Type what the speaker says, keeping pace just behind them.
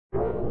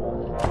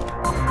Hello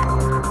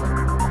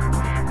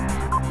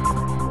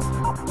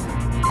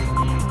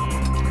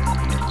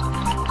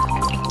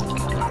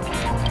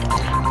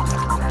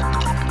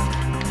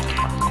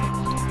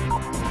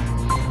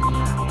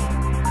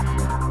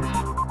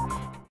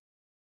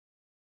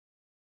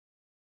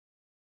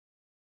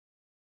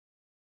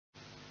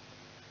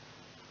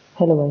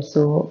guys,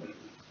 so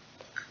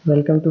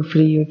welcome to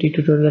free Unity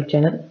tutorial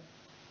channel,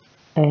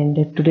 and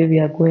today we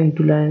are going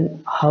to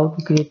learn how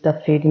to create the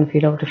fade in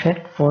fade out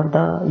effect for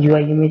the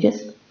UI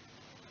images.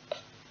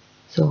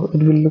 So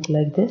it will look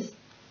like this.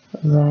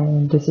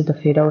 When this is the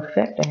fade out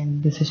effect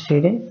and this is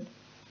fade in.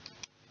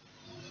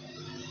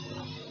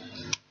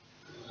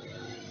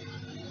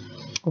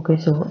 Okay,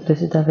 so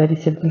this is a very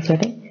simple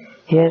setting.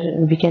 Here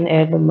we can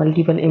add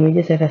multiple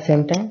images at the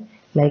same time.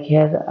 Like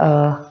here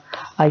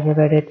I have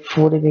added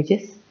 4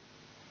 images,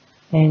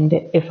 and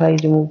if I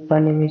remove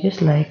one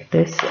images like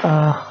this,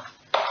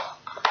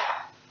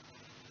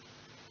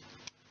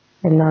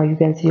 and now you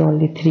can see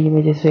only 3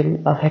 images will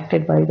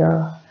affected by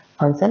the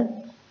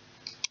function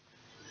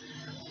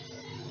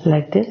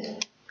like this.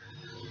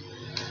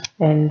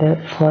 And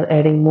for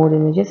adding more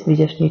images we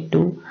just need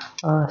to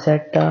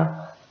set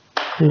the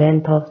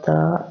length of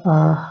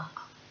the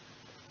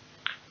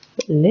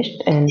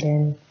list, and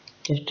then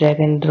just drag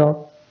and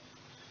drop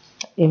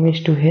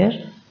image to here,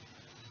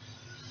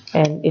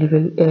 and it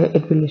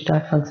will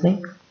start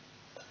functioning.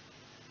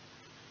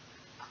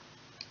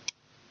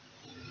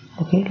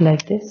 Okay,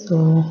 like this.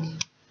 So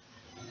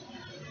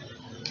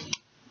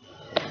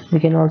we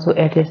can also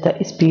adjust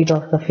the speed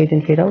of the fade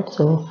in fade out,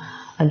 so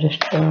I'll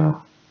just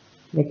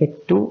make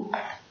it 2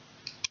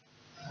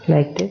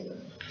 like this.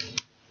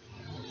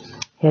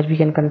 Here we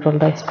can control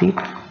the speed.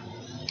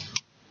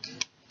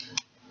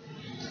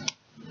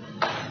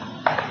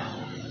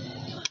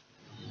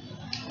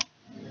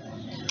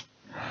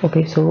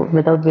 Okay, so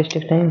without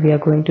wasting time we are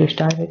going to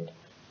start it.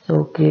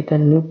 So create a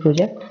new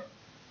project.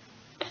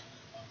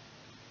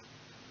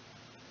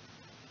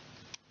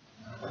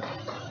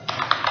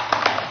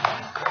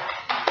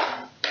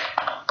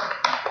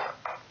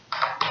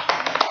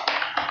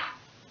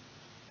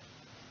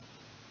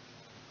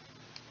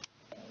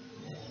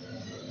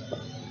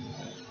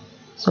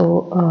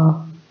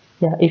 So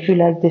yeah, if you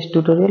like this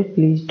tutorial,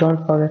 please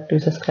don't forget to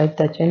subscribe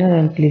the channel,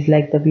 and please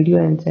like the video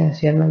and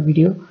share my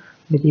video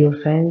with your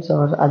friends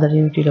or other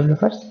Unity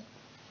developers.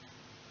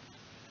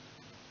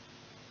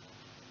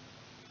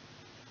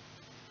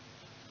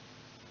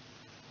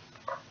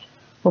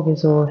 Okay,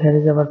 so here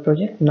is our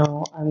project.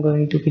 Now I'm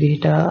going to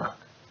create a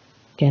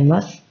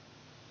canvas.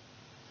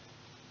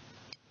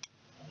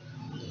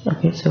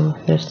 Okay, so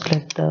let's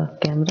select the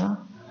camera,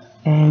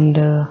 and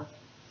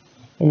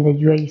in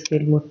the UI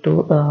scale mode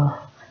to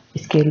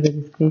scale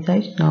with screen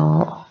size.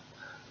 Now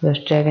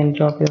just drag and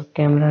drop your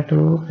camera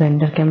to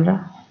render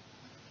camera.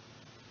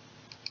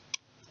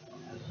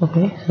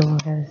 Okay, so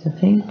here is the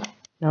thing.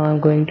 Now I'm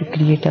going to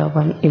create a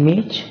one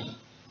image.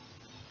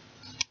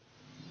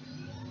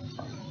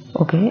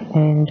 Okay,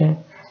 and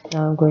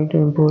now I'm going to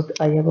import.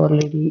 I have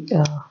already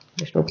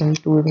just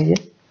opened 2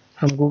 images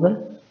from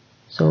Google.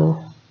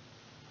 So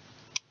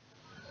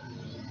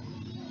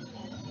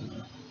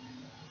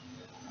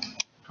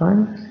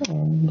one,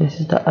 and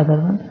this is the other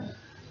one.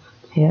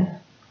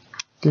 Here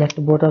select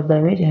both of the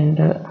image,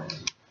 and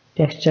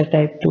texture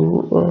type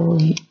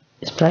to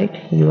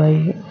sprite,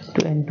 UI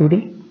to and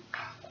 2D.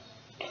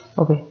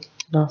 Okay,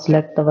 now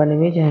select the one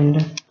image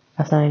and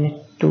assign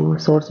it to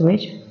source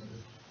image.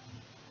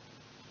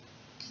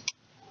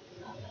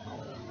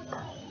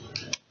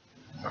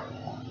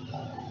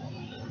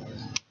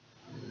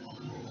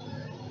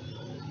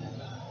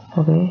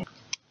 Okay,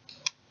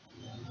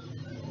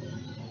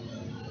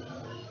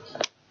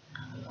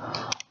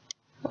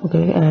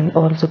 okay, and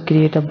also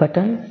create a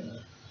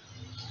button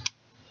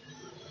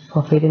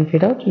for fade in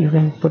fade out. You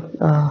can put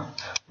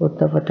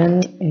the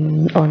button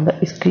in on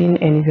the screen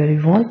anywhere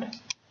you want.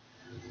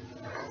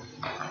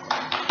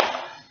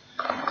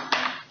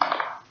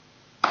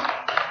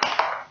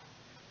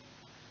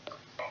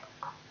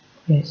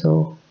 Okay,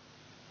 so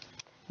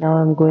now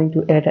I'm going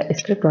to add a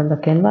script on the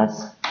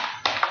canvas.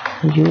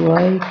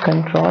 UI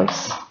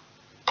controls.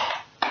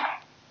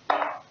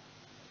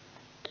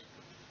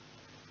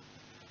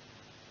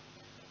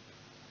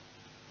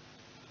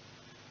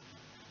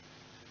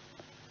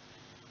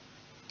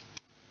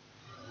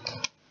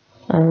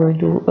 I'm going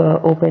to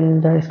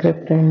open the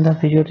script in the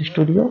Visual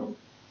Studio.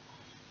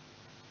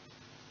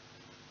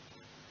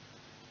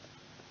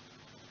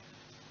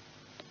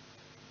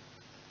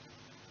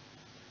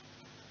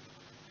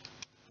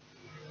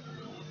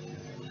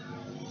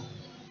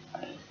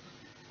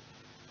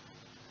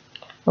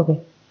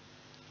 Okay,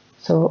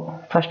 so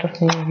first of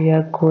all we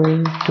are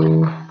going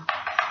to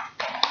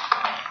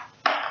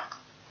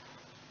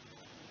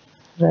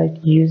write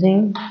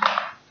using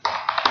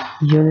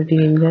Unity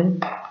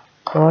engine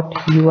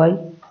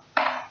 .ui.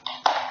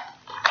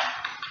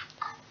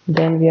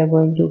 Then we are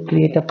going to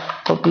create a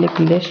public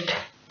list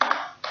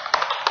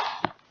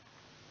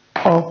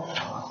of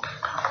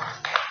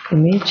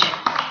image,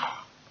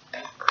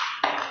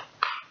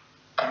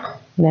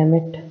 name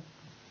it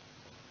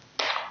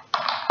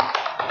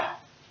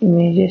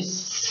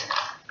images,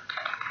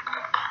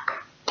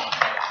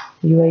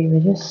 UI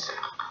images,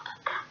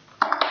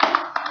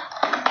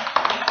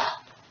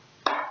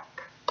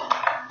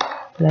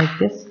 like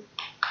this.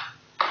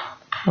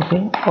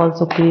 Okay,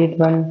 also create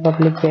one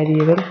public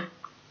variable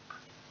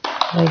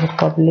like a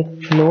public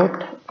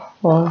float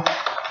or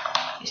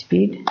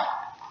speed.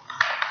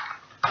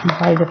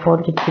 By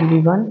default it will be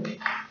 1.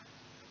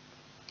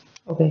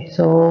 Okay,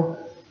 so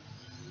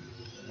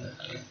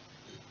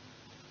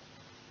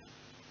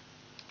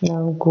now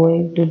I'm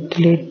going to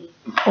delete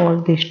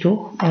all these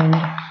two, and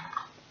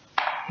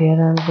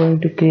here I'm going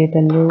to create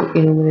a new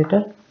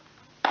enumerator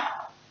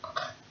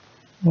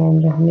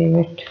and name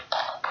it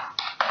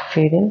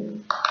fade in.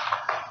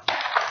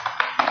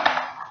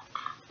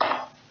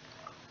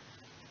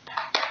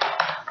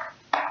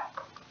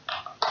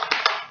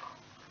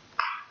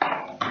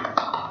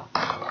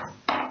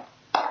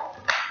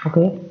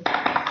 Okay,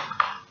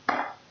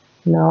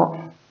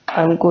 now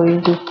I'm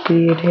going to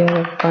create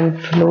here one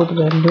float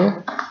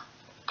value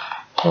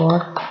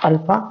for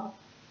alpha,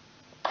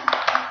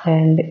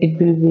 and it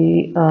will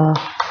be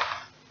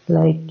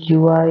like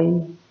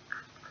UI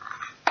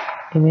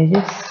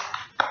images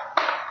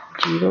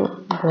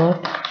 0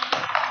 dot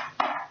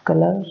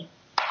color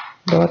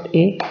dot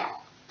a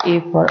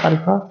for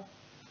alpha.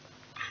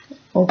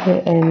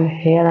 Okay, and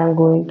here I'm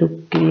going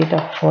to create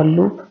a for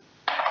loop,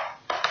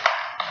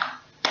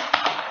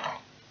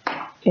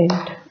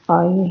 int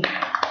I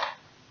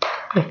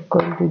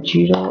equal to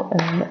 0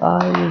 and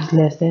I is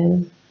less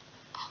than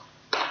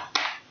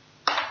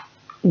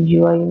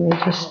UI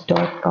images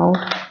dot count.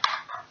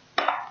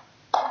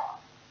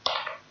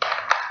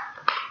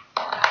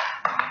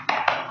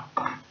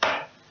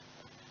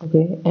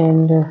 Okay,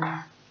 and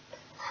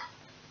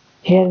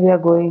here we are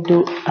going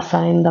to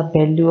assign the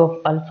value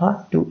of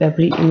alpha to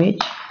every image.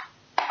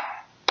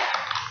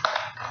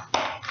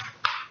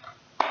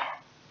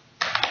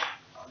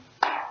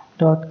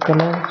 Dot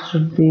color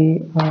should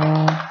be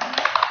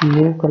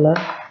blue color.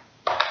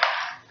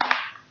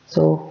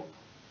 So,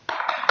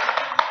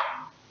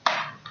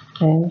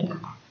 and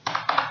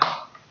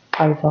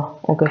alpha.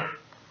 Okay,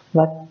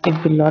 but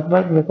it will not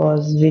work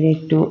because we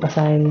need to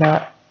assign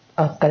the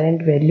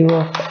current value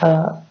of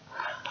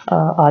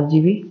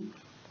RGB.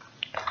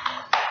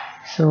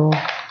 So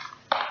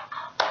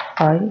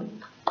I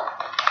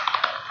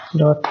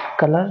dot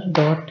color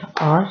dot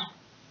R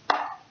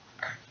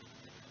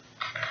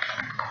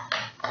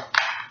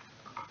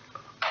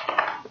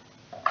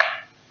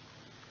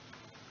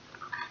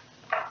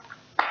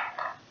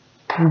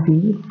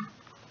B,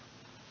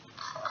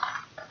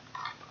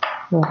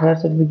 no, here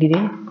should be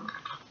green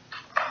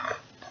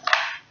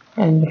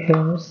and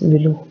here is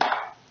blue.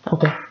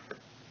 Okay,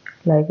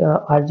 like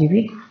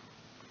RGB.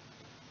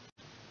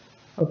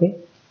 Okay,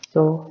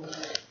 so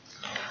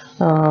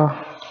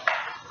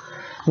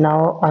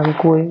now I'm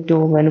going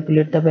to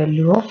manipulate the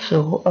value of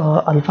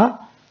alpha.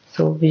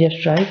 So we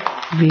just try,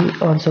 we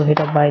also hit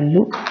a while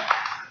loop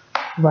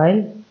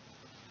while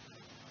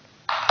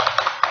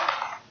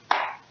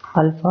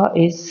alpha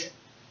is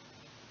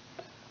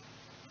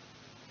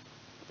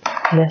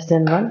less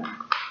than 1,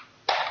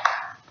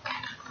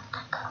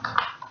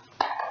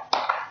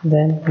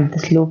 then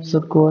this loop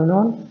should go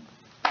on,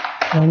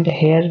 and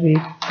here we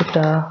put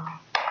a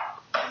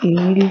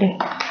yield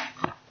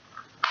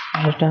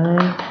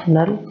return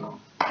null.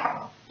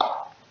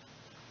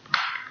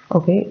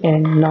 Okay,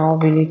 and now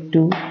we need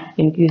to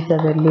increase the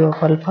value of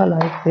alpha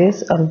like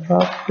this, alpha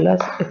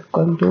plus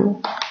equal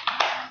to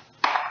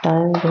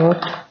time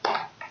dot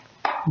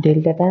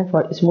delta time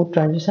for smooth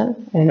transition,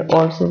 and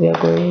also we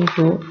are going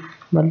to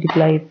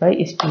multiply it by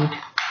speed.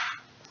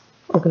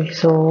 Okay,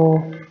 so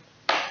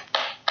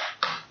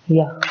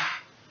yeah,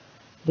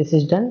 this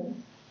is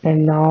done,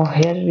 and now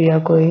here we are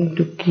going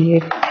to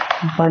create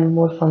one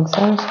more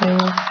function. So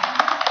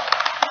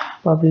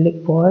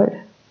public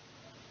void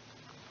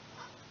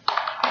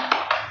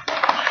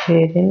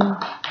fade in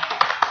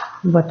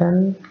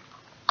button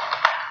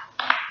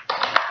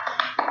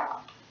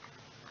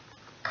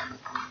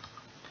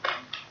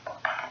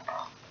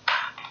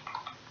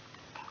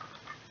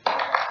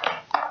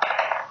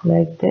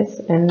like this,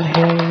 and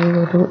here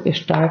we go to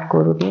start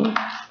coroutine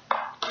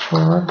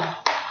for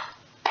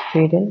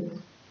fade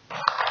in.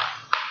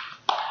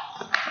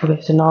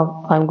 Okay, so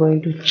now I'm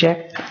going to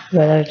check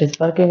whether it is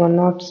working or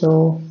not,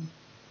 so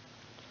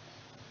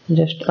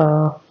just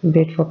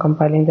wait for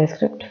compiling the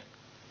script.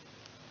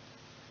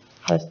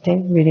 First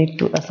thing, we need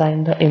to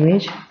assign the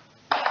image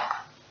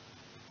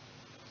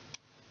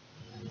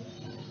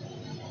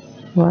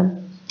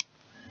 1,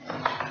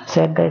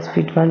 set the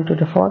speed 1 to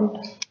default,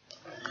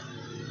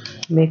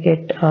 make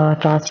it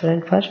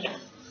transparent first,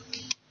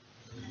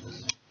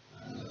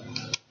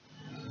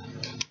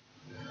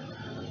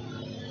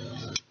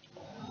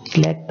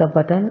 select the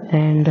button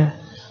and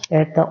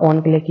add the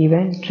on click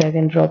event, drag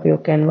and drop your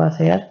canvas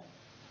here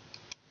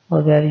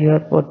or where you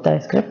have put the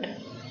script,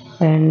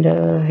 and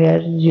here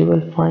you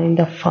will find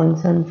a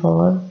function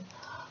for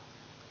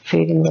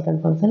fade in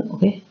button function.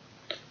 Okay,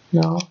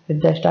 now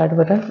hit the start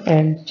button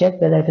and check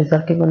whether it is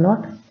working or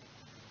not.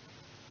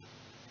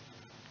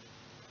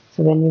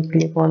 So when you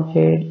click on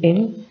fade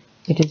in,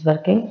 it is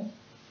working.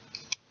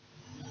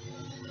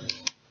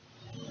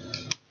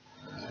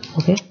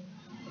 Okay,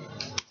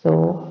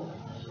 so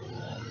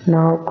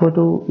now go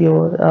to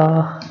your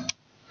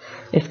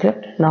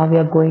script. Now we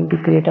are going to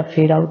create a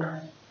fade out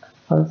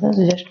function.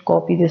 So just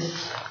copy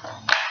this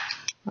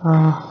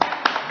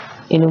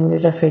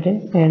enumerator fade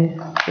in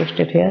and paste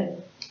it here,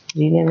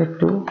 rename it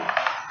to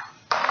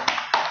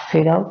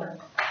fade out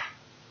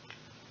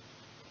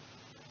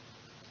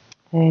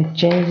and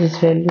change this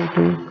value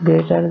to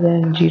greater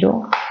than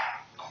 0.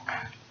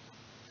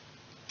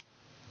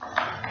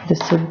 This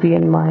should be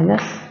in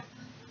minus.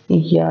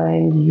 Yeah,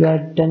 and you are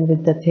done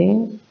with the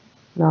thing.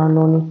 Now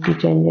no need to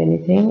change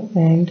anything.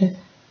 And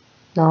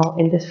now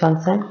in this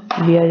function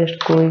we are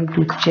just going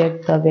to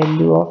check the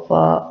value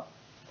of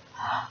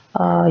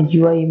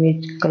UI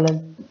image color,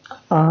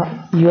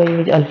 UI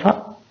image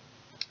alpha.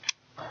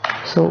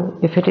 So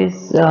if it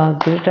is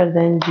greater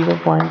than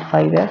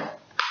 0.5f,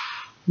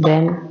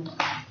 then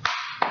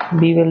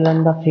we will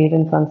run the fade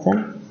in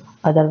function.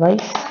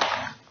 Otherwise,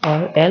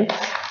 or else,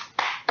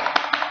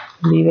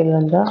 we will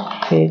run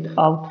the fade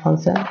out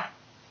function.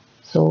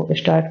 So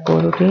start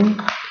coroutine,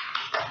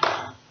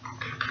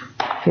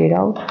 fade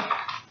out.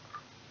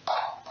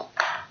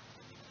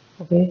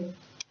 Okay,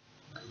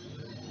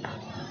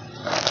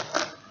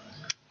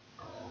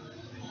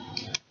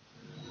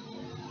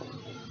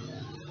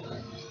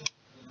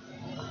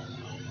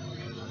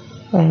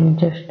 and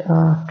just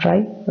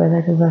try whether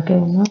it is working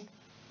or not.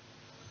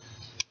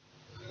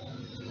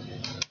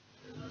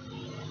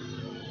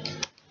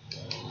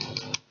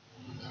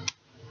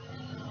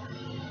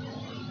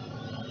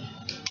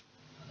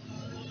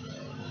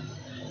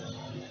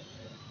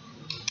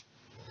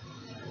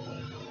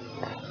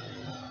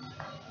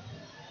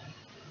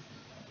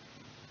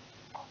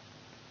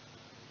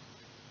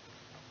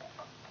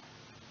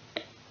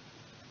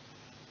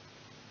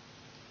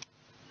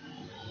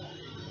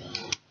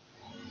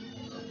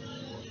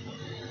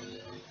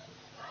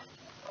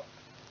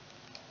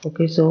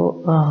 Okay,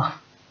 so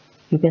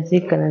you can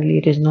see currently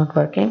it is not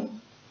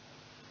working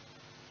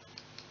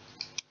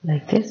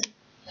like this.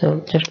 So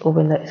just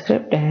open the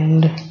script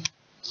and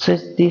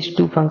switch these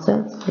two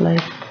functions,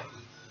 like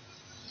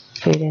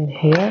fade in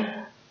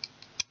here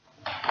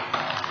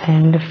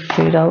and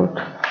fade out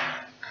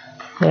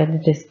when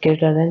it is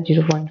greater than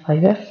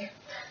 0.5f.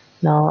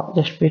 Now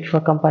just wait for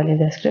compiling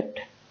the script.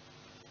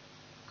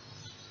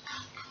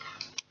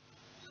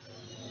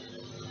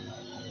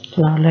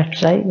 Now let's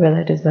try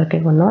whether it is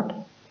working or not.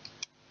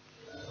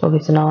 Okay,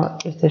 so now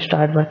it will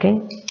start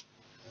working.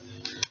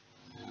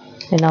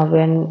 And now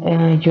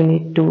when you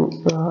need to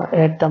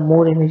add the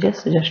more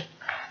images, just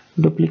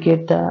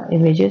duplicate the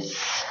images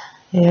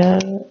here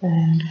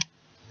and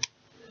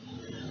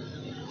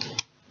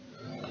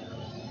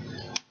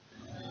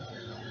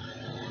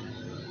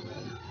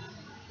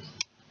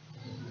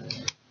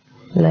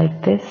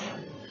like this.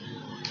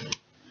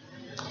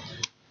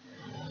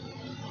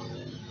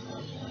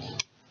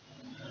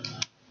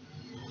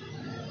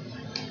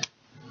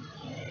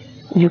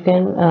 You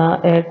can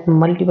add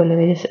multiple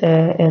images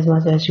as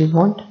much as you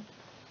want.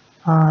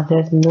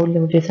 There's no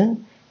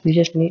limitation. You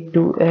just need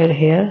to add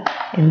here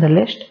in the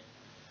list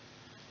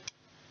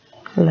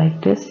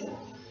like this.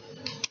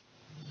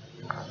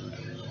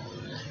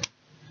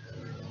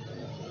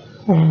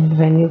 And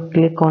when you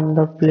click on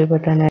the play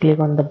button and click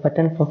on the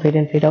button for fade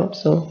in fade out,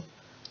 so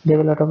they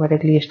will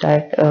automatically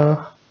start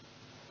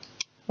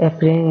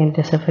appearing and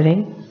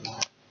disappearing.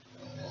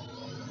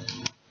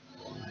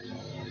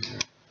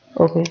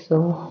 Okay,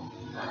 so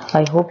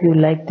I hope you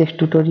like this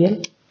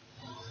tutorial,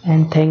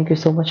 and thank you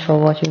so much for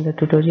watching the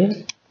tutorial.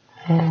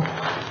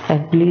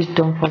 And please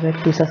don't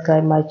forget to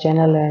subscribe my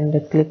channel and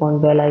click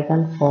on bell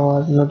icon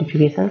for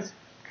notifications.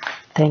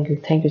 Thank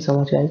you so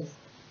much, guys.